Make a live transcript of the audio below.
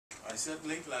said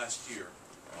late last year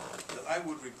that I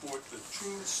would report the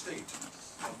true state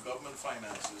of government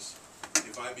finances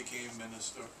if I became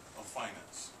Minister of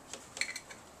Finance.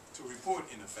 To report,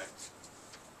 in effect,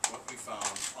 what we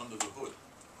found under the hood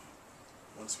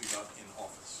once we got in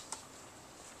office.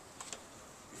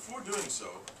 Before doing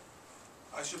so,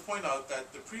 I should point out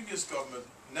that the previous government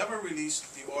never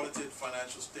released the audited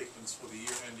financial statements for the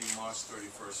year ending March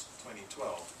 31st,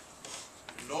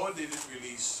 2012, nor did it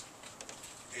release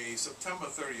a September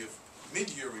 30th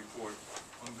mid-year report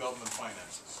on government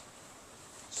finances.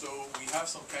 So we have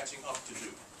some catching up to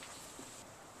do.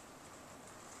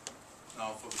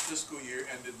 Now for the fiscal year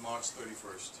ended March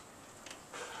 31st,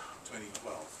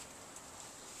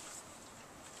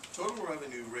 2012. Total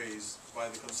revenue raised by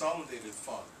the Consolidated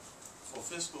Fund for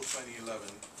fiscal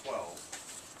 2011-12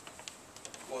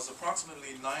 was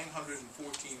approximately $914.2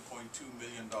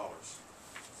 million,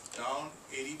 down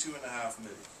 $82.5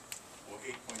 million, or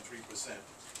 8.3%,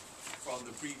 from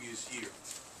the previous year.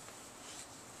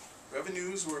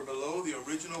 Revenues were below the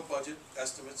original budget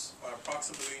estimates by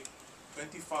approximately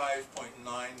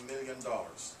 $25.9 million,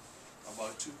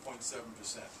 about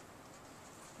 2.7%.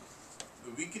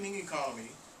 The weakening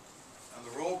economy and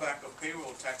the rollback of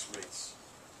payroll tax rates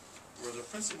were the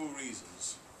principal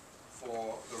reasons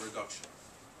for the reduction.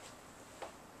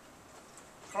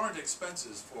 Current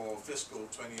expenses for fiscal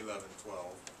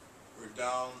 2011-12 were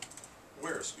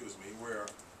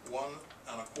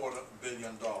 $1.25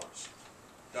 billion,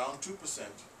 down 2%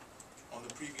 on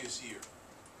the previous year,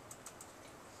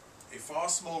 a far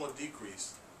smaller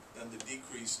decrease than the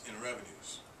decrease in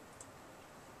revenues.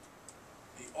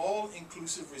 The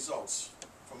all-inclusive results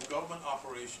from government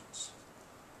operations,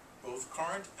 both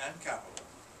current and capital,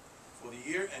 for the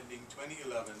year ending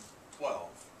 2011-12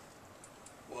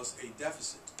 was a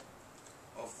deficit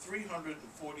of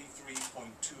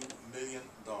 $343.2 million.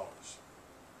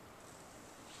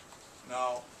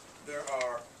 Now, there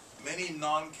are many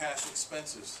non-cash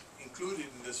expenses included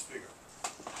in this figure.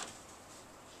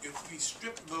 If we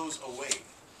strip those away,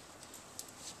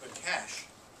 the cash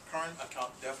current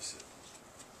account deficit,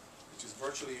 which is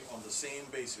virtually on the same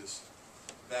basis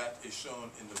that is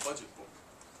shown in the budget book,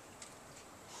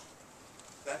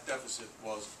 that deficit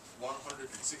was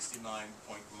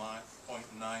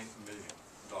 $169.9 million.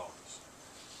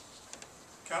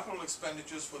 Capital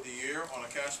expenditures for the year on a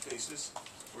cash basis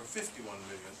were $51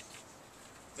 million.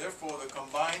 Therefore, the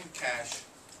combined cash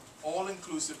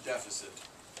all-inclusive deficit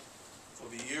for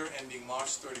the year ending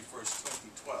March 31st,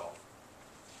 2012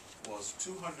 was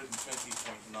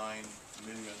 $220.9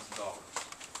 million.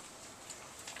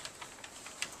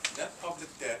 Net public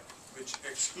debt, which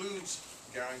excludes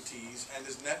guarantees and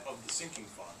is net of the sinking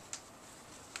fund,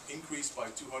 increased by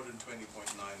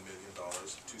 $220.9 million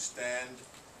to stand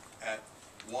at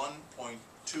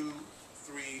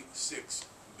 $1.236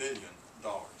 billion.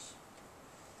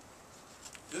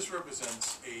 This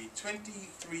represents a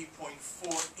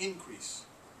 23.4% increase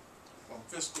from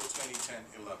fiscal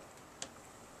 2010-11.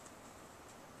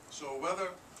 So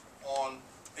whether on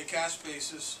a cash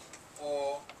basis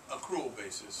or accrual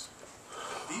basis,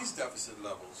 these deficit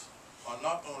levels are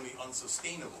not only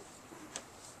unsustainable,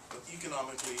 but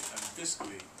economically and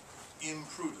fiscally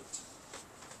imprudent.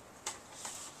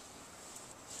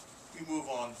 We move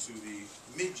on to the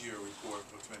mid-year report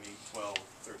for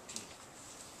 2012-13.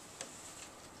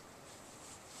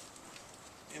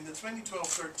 In the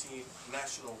 2012-13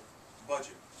 national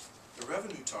budget, the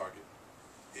revenue target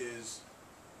is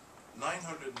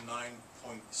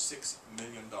 $909.6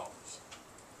 million.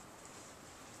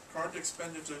 Current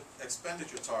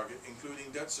expenditure target,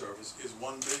 including debt service, is $1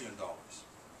 billion.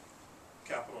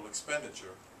 Capital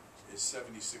expenditure is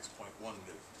 $76.1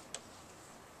 million,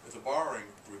 with a borrowing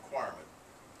requirement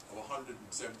of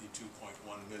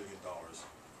 $172.1 million.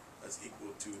 That's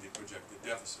equal to the projected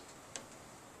deficit.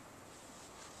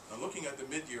 Now, looking at the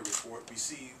mid-year report, we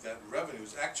see that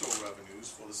actual revenues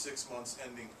for the 6 months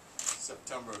ending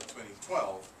September of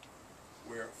 2012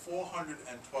 were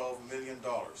 $412 million.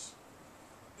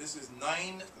 This is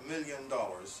 $9 million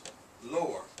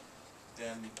lower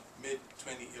than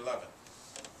mid-2011.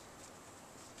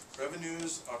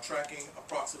 Revenues are tracking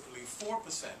approximately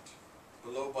 4%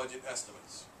 below budget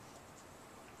estimates.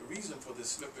 The reason for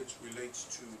this slippage relates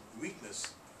to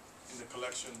weakness in the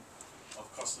collection of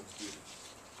customs duty.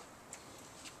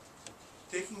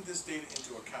 Taking this data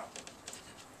into account,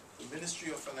 the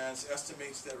Ministry of Finance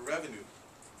estimates that revenue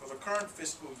for the current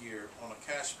fiscal year on a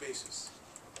cash basis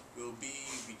will be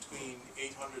between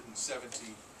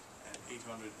 $870 and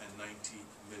 $890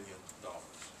 million.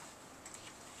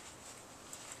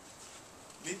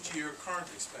 Mid-year current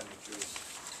expenditures,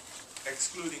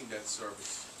 excluding debt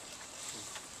service,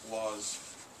 was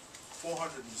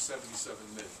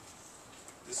 477 million.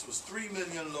 This was 3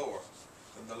 million lower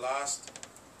than the last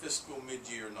fiscal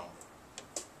mid-year number,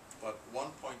 but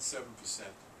 1.7%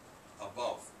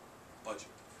 above budget.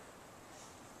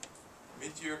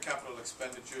 Mid-year capital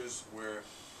expenditures were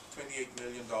 $28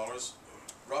 million,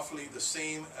 roughly the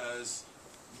same as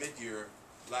mid-year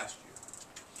last year.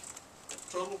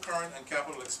 Total current and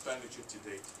capital expenditure to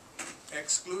date,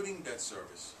 excluding debt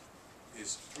service,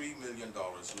 is $3 million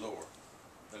lower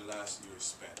than last year's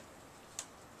spend.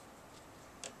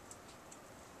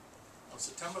 On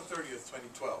September 30th,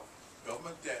 2012,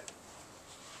 government debt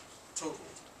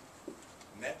totaled,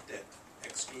 net debt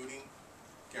excluding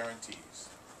guarantees,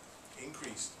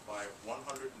 increased by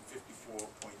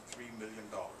 $154.3 million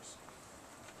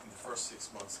in the first 6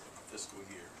 months of the fiscal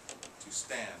year to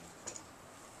stand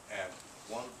at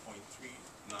 $1.39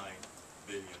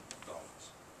 billion.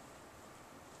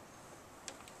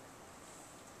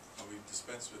 Now we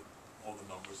dispense with all the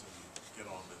numbers and get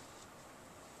on with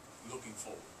looking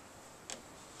forward.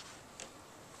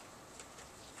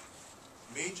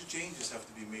 Major changes have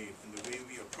to be made in the way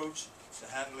we approach the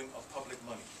handling of public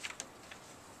money.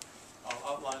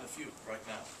 I'll outline a few right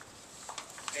now.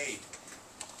 A,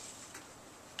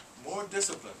 more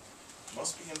discipline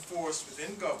must be enforced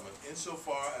within government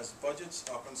insofar as budgets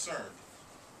are concerned.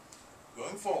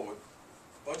 Going forward,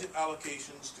 budget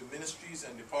allocations to ministries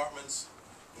and departments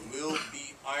will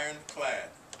be ironclad.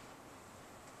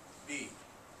 B,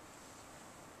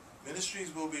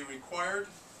 ministries will be required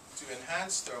to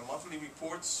enhance their monthly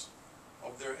reports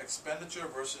of their expenditure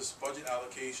versus budget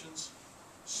allocations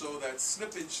so that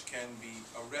slippage can be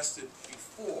arrested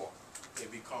before they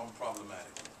become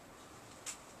problematic.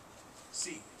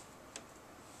 C,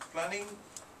 planning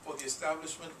for the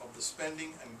establishment of the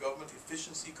Spending and Government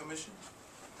Efficiency Commission,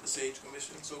 the SAGE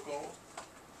Commission so-called,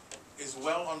 is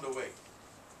well underway,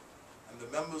 and the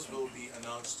members will be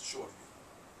announced shortly.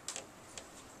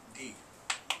 D,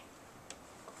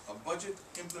 a budget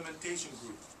implementation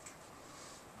group,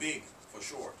 BIG for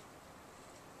short,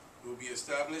 will be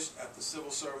established at the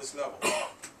civil service level,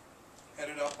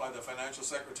 headed up by the financial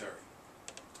secretary,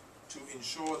 to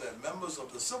ensure that members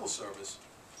of the civil service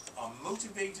are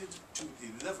motivated to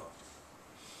deliver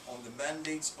on the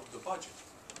mandates of the budget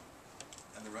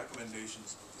and the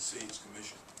recommendations of the SAGE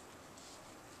Commission.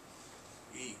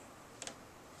 E,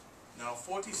 now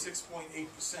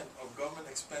 46.8% of government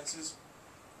expenses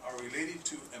are related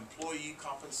to employee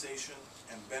compensation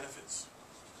and benefits.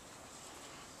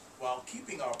 While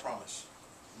keeping our promise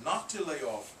not to lay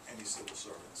off any civil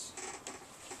servants,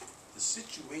 the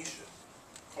situation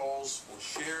calls for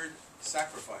shared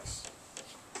sacrifice.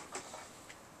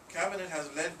 Cabinet has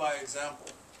led by example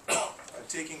by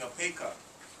taking a pay cut,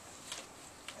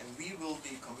 and we will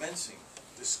be commencing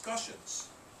discussions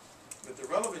with the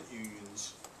relevant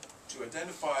unions to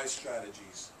identify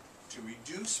strategies to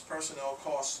reduce personnel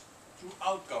costs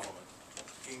throughout government,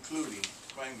 including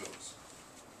Quangos.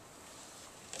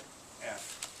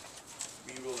 F,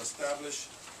 we will establish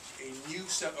a new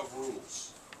set of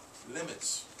rules,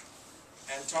 limits,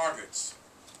 and targets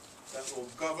that will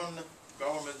govern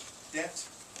government debt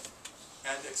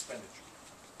and expenditure.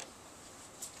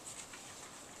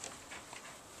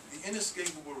 The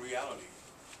inescapable reality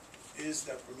is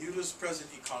that Bermuda's present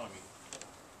economy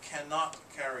cannot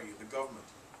carry the government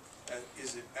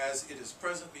as it is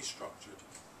presently structured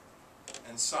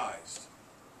and sized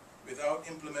without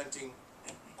implementing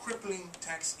crippling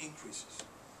tax increases.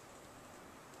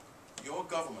 Your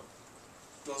government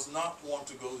does not want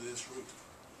to go this route.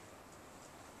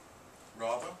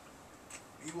 Rather,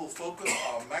 we will focus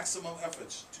our maximum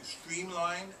efforts to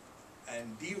streamline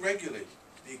and deregulate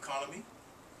the economy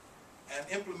and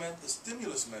implement the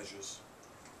stimulus measures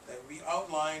that we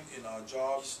outlined in our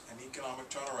jobs and economic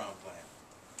turnaround plan.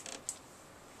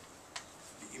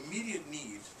 The immediate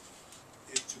need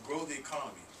is to grow the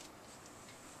economy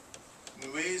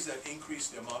in ways that increase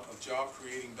the amount of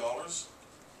job-creating dollars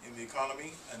in the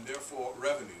economy and therefore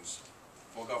revenues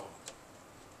for government.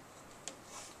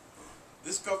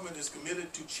 This government is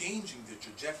committed to changing the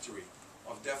trajectory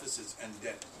of deficits and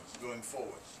debt going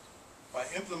forward by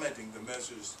implementing the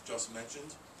measures just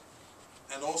mentioned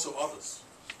and also others.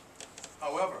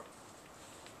 However,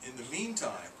 in the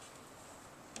meantime,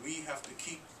 we have to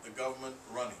keep the government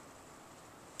running.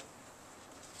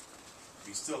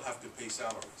 We still have to pay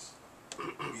salaries.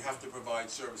 We have to provide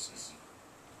services.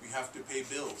 We have to pay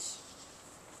bills.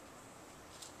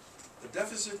 The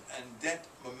deficit and debt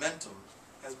momentum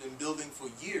has been building for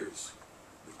years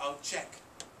without check,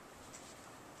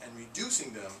 and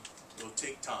reducing them will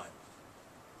take time,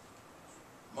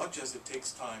 much as it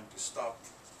takes time to stop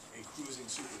a cruising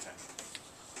supertanker.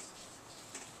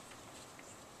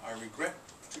 I regret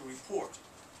to report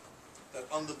that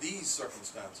under these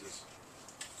circumstances,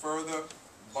 further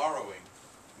borrowing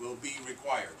will be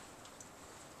required.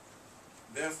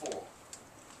 Therefore,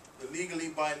 the legally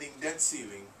binding debt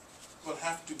ceiling will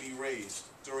have to be raised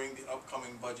during the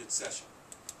upcoming budget session.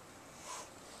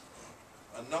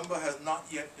 A number has not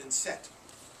yet been set,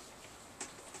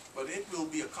 but it will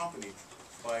be accompanied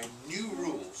by new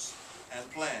rules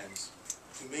and plans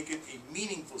to make it a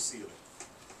meaningful ceiling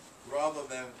rather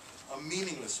than a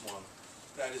meaningless one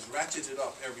that is ratcheted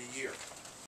up every year.